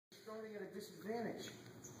starting at a disadvantage.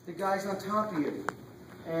 The guy's on top of you.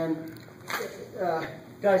 And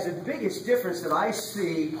guys, the biggest difference that I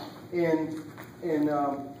see in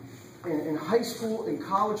high school and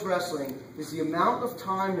college wrestling is the amount of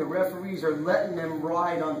time the referees are letting them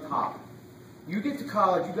ride on top. You get to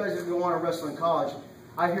college, you guys that go on to wrestle in college,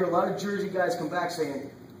 I hear a lot of Jersey guys come back saying,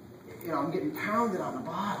 you know, I'm getting pounded on the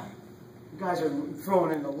bottom. You guys are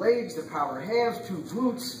throwing in the legs, the power halves, 2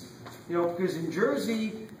 glutes, you know, because in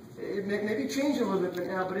Jersey, it maybe changed a little bit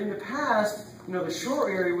now, but in the past, you know, the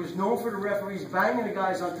shore area was known for the referees banging the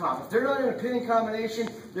guys on top. If they're not in a pinning combination,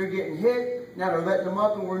 they're getting hit. Now they're letting them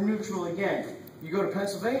up, and we're neutral again. You go to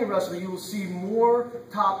Pennsylvania wrestling, you will see more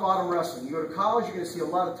top-bottom wrestling. You go to college, you're going to see a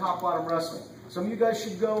lot of top-bottom wrestling. Some of you guys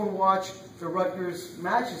should go and watch the Rutgers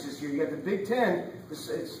matches this year. You got the Big Ten.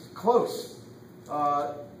 It's close.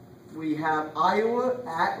 We have Iowa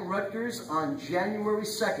at Rutgers on January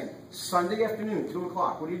 2nd, Sunday afternoon, 2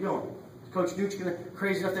 o'clock. What are you doing? Coach Duke's going to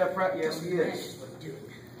crazy enough to have practice? Yes, he is.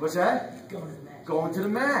 What's that? Going to the match. Going to the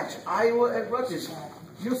match. Iowa at Rutgers.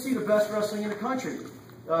 You'll see the best wrestling in the country.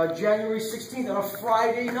 January 16th on a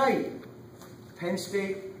Friday night. Penn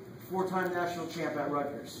State, 4-time national champ at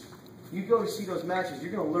Rutgers. You go to see those matches,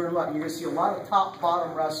 you're going to learn a lot. You're going to see a lot of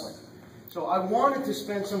top-bottom wrestling. So I wanted to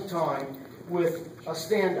spend some time with a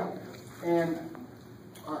stand-up. And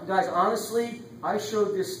guys, honestly, I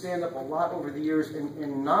showed this stand-up a lot over the years,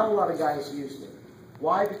 and not a lot of guys used it.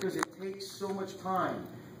 Why? Because it takes so much time.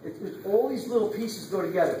 All these little pieces go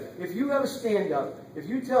together. If you have a stand-up, if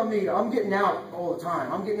you tell me I'm getting out all the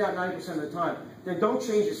time, I'm getting out 90% of the time, then don't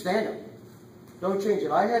change your stand-up. Don't change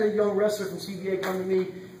it. I had a young wrestler from CBA come to me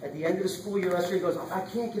at the end of the school year last year. He goes, I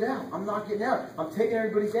can't get out. I'm not getting out. I'm taking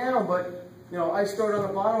everybody down, but you know, I start on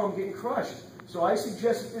the bottom, I'm getting crushed. So I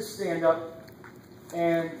suggested this stand-up,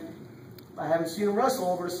 and I haven't seen him wrestle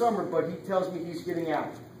over the summer, but he tells me he's getting out.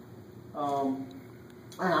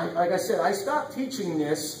 And like I said, I stopped teaching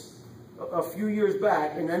this a few years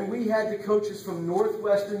back, and then we had the coaches from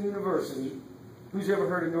Northwestern University. Who's ever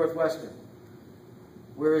heard of Northwestern?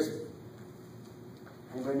 Where is it?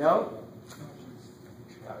 Anybody know?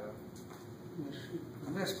 Chicago.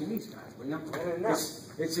 I'm asking these guys, William.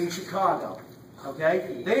 It's in Chicago.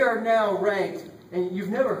 Okay? They are now ranked, and you've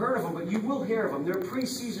never heard of them, but you will hear of them. They're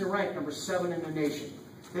preseason ranked number 7 in the nation.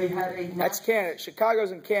 They had a... That's Canada.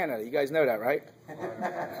 Chicago's in Canada. You guys know that, right?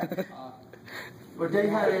 But they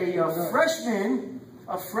had a freshman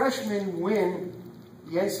win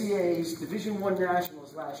the NCAA's Division I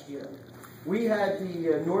Nationals last year. We had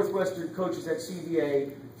the Northwestern coaches at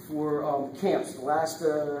CBA for camps. The last,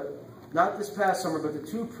 not this past summer, but the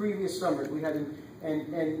 2 previous summers. We had,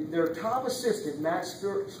 and their top assistant, Matt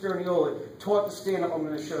Sterniola, taught the stand-up I'm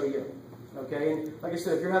going to show you. Okay, and like I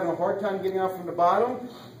said, if you're having a hard time getting out from the bottom,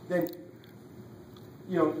 then,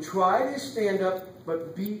 you know, try to stand up,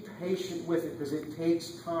 but be patient with it because it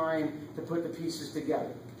takes time to put the pieces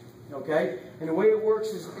together. Okay, and the way it works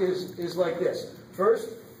is like this. First,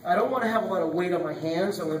 I don't want to have a lot of weight on my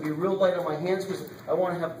hands. I'm going to be real light on my hands because I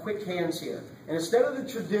want to have quick hands here. And instead of the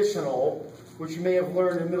traditional, which you may have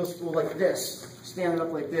learned in middle school like this, standing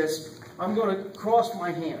up like this, I'm going to cross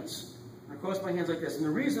my hands. I cross my hands like this. And the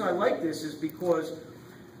reason I like this is because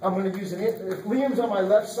I'm going to use an, if Liam's on my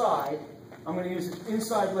left side, I'm going to use an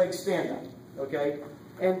inside leg stand-up, okay?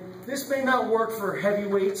 And this may not work for heavy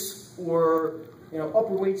weights or, you know,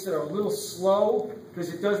 upper weights that are a little slow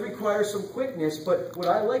because it does require some quickness, but what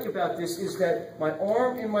I like about this is that my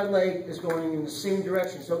arm and my leg is going in the same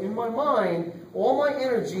direction. So in my mind, all my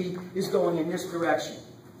energy is going in this direction.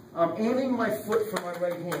 I'm aiming my foot for my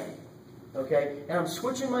right hand. Okay, and I'm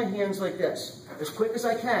switching my hands like this, as quick as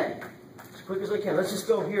I can. As quick as I can. Let's just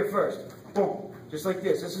go here first. Boom. Just like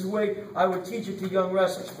this. This is the way I would teach it to young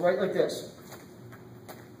wrestlers. Right like this.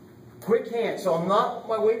 Quick hands. So I'm not,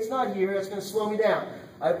 my weight's not here. That's going to slow me down.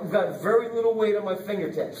 I've got very little weight on my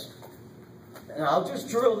fingertips. And I'll just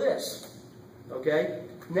drill this. Okay?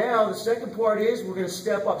 Now, the second part is we're going to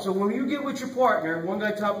step up. So when you get with your partner, one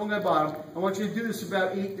guy top, one guy bottom, I want you to do this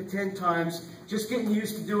about 8 to 10 times, just getting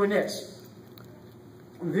used to doing this.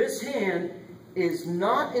 This hand is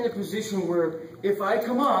not in a position where if I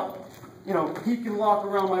come up, you know, he can lock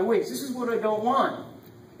around my waist. This is what I don't want.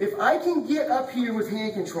 If I can get up here with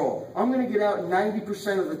hand control, I'm going to get out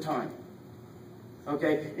 90% of the time.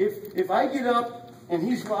 Okay? If I get up and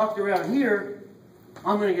he's locked around here,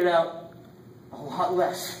 I'm going to get out a lot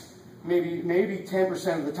less. Maybe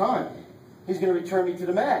 10% of the time. He's going to return me to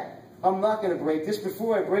the mat. I'm not going to break this.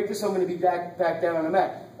 Before I break this, I'm going to be back down on the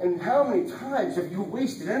mat. And how many times have you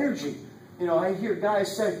wasted energy? You know, I hear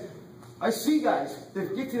guys say, I see guys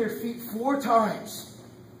that get to their feet 4 times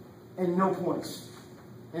and no points.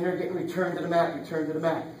 and they're getting returned to the mat, returned to the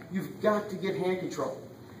mat. You've got to get hand control.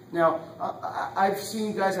 Now, I've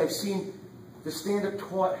seen the stand-up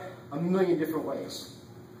taught a million different ways.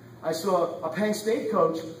 I saw a Penn State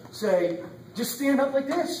coach say, just stand up like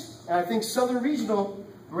this. And I think Southern Regional,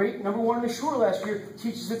 great #1 in the shore last year,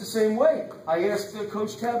 teaches it the same way. I asked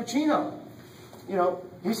Coach Tabacino,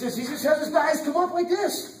 he says he just has his guys come up like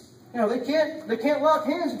this. They can't lock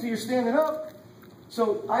hands until you're standing up.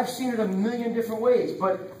 So I've seen it a million different ways.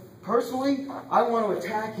 But personally, I want to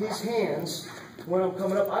attack his hands when I'm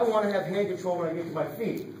coming up. I want to have hand control when I get to my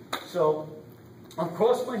feet. So I'm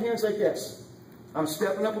crossing my hands like this. I'm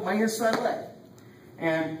stepping up with my inside leg.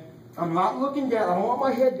 And I'm not looking down. I don't want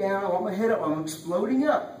my head down. I want my head up. I'm exploding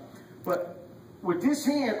up. But with this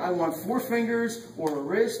hand, I want 4 fingers or a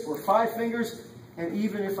wrist or 5 fingers. And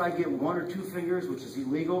even if I get 1 or 2 fingers, which is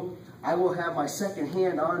illegal, I will have my second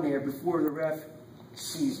hand on there before the ref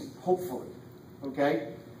sees it, hopefully.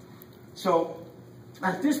 Okay? So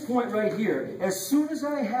at this point right here, as soon as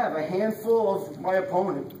I have a handful of my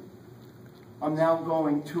opponent, I'm now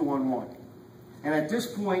going 2-on-1. And at this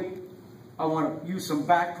point, I want to use some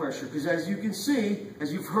back pressure, because as you can see,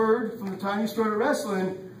 as you've heard from the time you started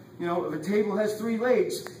wrestling, if a table has 3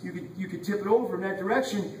 legs, you could tip it over in that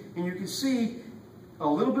direction, and you can see a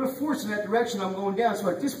little bit of force in that direction. I'm going down. So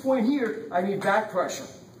at this point here, I need back pressure.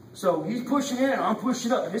 So he's pushing in, I'm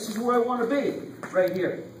pushing up. And this is where I want to be, right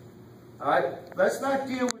here. All right? Let's not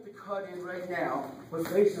deal with the cut-in right now. We're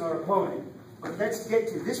facing our opponent. But let's get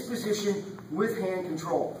to this position with hand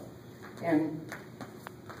control. And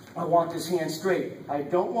I want this hand straight. I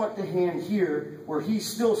don't want the hand here where he's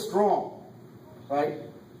still strong, right?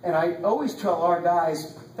 And I always tell our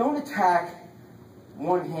guys, don't attack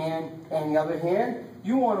one hand and the other hand.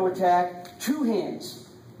 You want to attack 2 hands.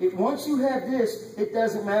 Once you have this, it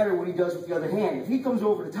doesn't matter what he does with the other hand. If he comes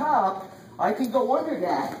over the top, I can go under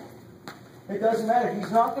that. It doesn't matter. He's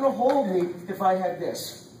not going to hold me if I have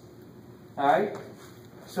this. All right?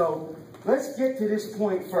 So let's get to this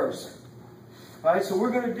point first. All right, so we're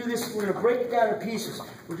going to do this. We're going to break it down in pieces.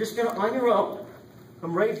 We're just going to, on your own,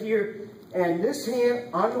 come right here, and this hand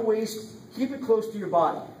on the waist, keep it close to your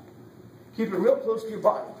body. Keep it real close to your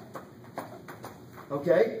body.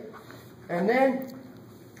 Okay? And then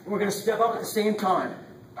we're going to step up at the same time.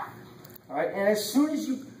 All right, and as soon as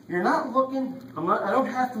you're not looking, I don't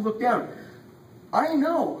have to look down. I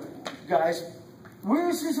know, guys, where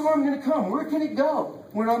is his arm going to come? Where can it go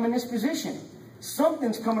when I'm in this position?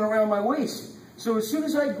 Something's coming around my waist. So as soon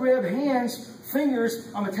as I grab fingers,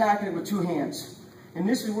 I'm attacking it with 2 hands. And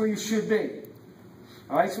this is where you should be.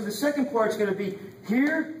 All right, so the second part's going to be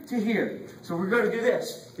here to here. So we're going to do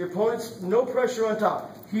this. Your opponent's no pressure on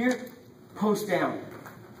top. Here, post down.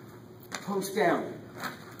 Post down.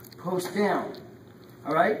 Post down.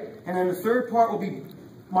 All right? And then the third part will be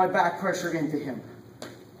my back pressure into him.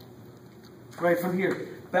 Right from here.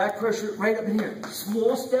 Back pressure right up in here.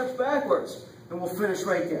 Small steps backwards. And we'll finish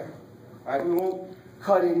right there. All right, we won't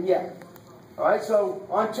cut in yet. All right, so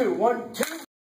on 2. 1, 2.